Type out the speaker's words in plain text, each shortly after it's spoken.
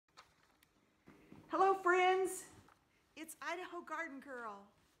it's Idaho Garden Girl,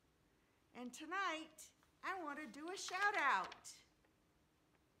 and tonight I want to do a shout out.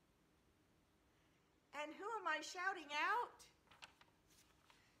 And who am I shouting out?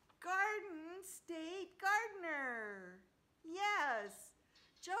 Garden State Gardener. Yes,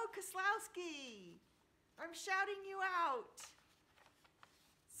 Joe Koslowski. I'm shouting you out.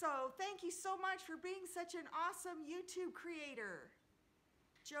 So thank you so much for being such an awesome YouTube creator.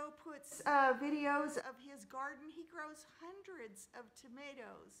 Joe puts videos of his garden. He grows hundreds of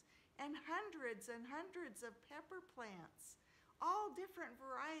tomatoes and hundreds of pepper plants, all different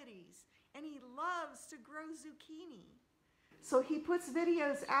varieties, and he loves to grow zucchini. So he puts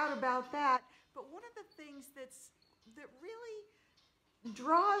videos out about that, but one of the things that really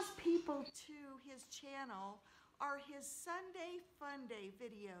draws people to his channel are his Sunday Funday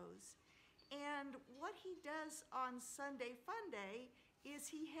videos. And what he does on Sunday Funday is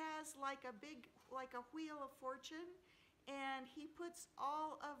he has like a wheel of fortune, and he puts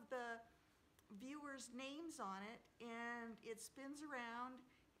all of the viewers' names on it, and it spins around,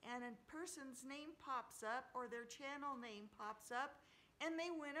 and a person's name pops up or their channel name pops up, and they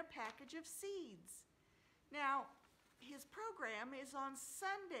win a package of seeds. Now, his program is on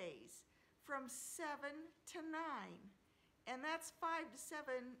Sundays from 7 to 9, and that's 5 to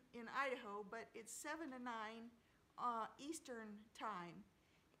 7 in Idaho, but it's 7 to 9 Eastern time.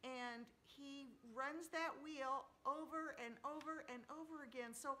 And he runs that wheel over and over and over again.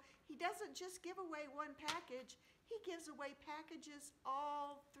 So he doesn't just give away one package, he gives away packages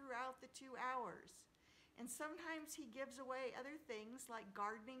all throughout the 2 hours. And sometimes he gives away other things like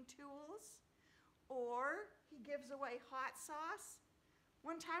gardening tools, or he gives away hot sauce.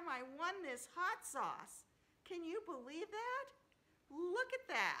 One time I won this hot sauce. Can you believe that? Look at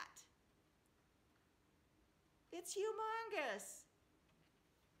that. It's humongous.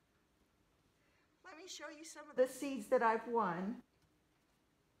 Let me show you some of the seeds that I've won.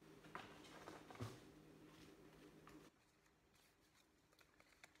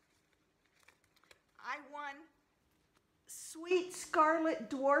 I won sweet scarlet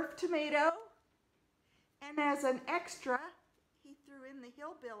dwarf tomato, and as an extra, he threw in the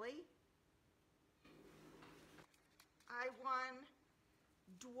hillbilly. I won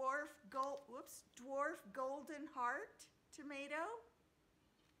dwarf golden heart tomato.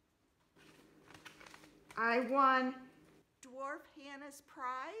 I won dwarf Hannah's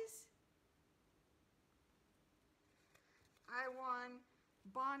prize. I won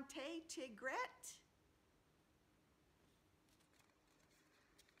Bonte Tigrette.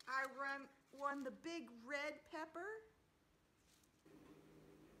 I won the big red pepper.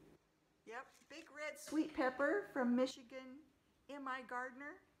 Yep, big red sweet pepper from Michigan M.I.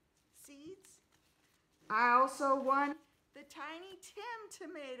 Gardener seeds. I also won the Tiny Tim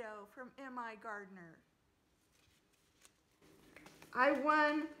tomato from M.I. Gardener. I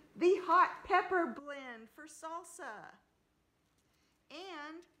won the hot pepper blend for salsa.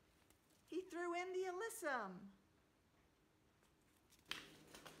 And he threw in the alyssum.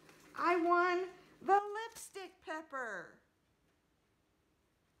 I won the lipstick pepper.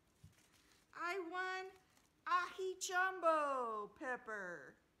 I won ahi jumbo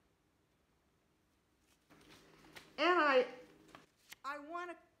pepper. And I won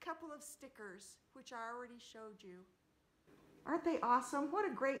a couple of stickers, which I already showed you. Aren't they awesome? What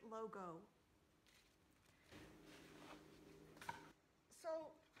a great logo. So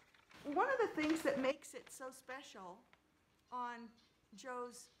one of the things that makes it so special on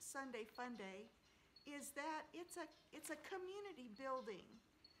Joe's Sunday Funday is that it's a community building.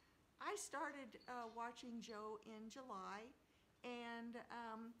 I started watching Joe in July, and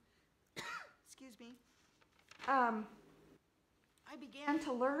excuse me, I began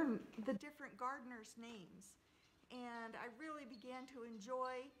to learn the different gardeners' names, and I really began to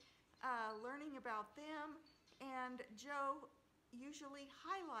enjoy learning about them. And Joe usually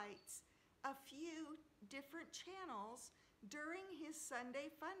highlights a few different channels during his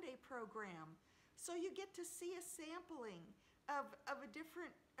Sunday Funday program. So you get to see a sampling of a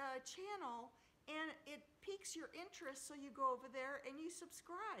different channel, and it piques your interest, so you go over there and you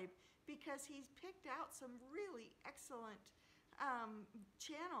subscribe, because he's picked out some really excellent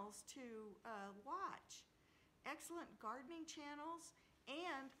channels to watch. Excellent gardening channels,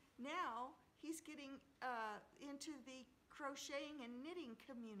 and now he's getting into the crocheting and knitting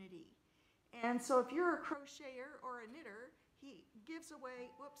community. And so if you're a crocheter or a knitter, he gives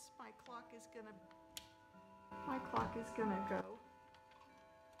away, whoops, my clock is gonna go.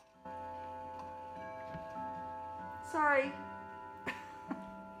 Sorry.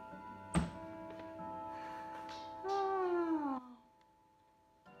 Oh.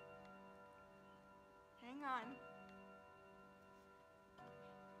 Hang on.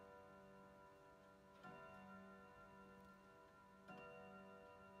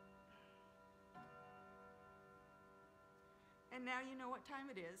 And now you know what time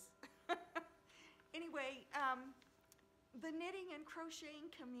it is. Anyway, the knitting and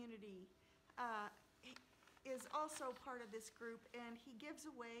crocheting community is also part of this group, and he gives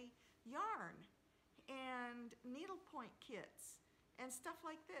away yarn and needlepoint kits and stuff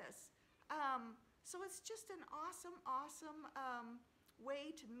like this. So it's just an awesome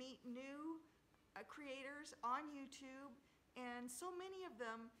way to meet new creators on YouTube, and so many of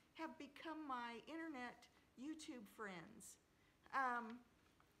them have become my internet YouTube friends.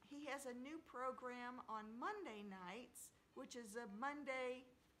 He has a new program on Monday nights, which is a Monday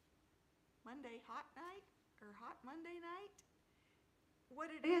hot night, or hot Monday night. What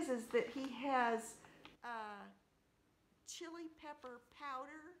it is that he has chili pepper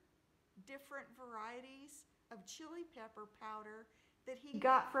powder, different varieties of chili pepper powder that he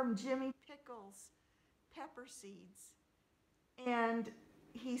got from Jimmy Pickles pepper seeds. And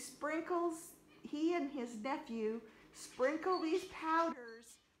he and his nephew sprinkle these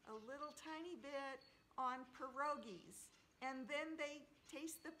powders a little tiny bit on pierogies, and then they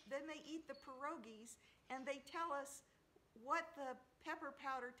eat the pierogies, and they tell us what the pepper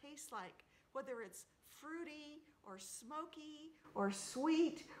powder tastes like, whether it's fruity or smoky or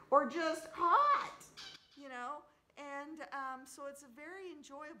sweet or just hot, you know. And so it's very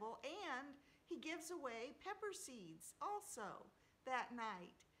enjoyable, and he gives away pepper seeds also that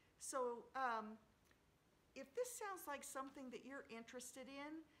night. So if this sounds like something that you're interested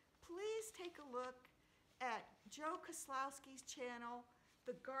in, please take a look at Joe Koslowski's channel,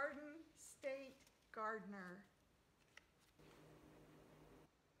 the Garden State Gardener.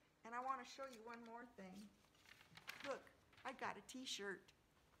 And I want to show you one more thing. Look, I got a t-shirt.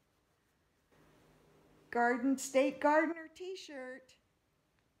 Garden State Gardener t-shirt.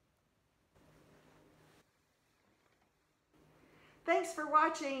 Thanks for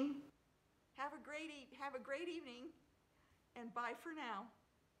watching. Have a great evening, and bye for now.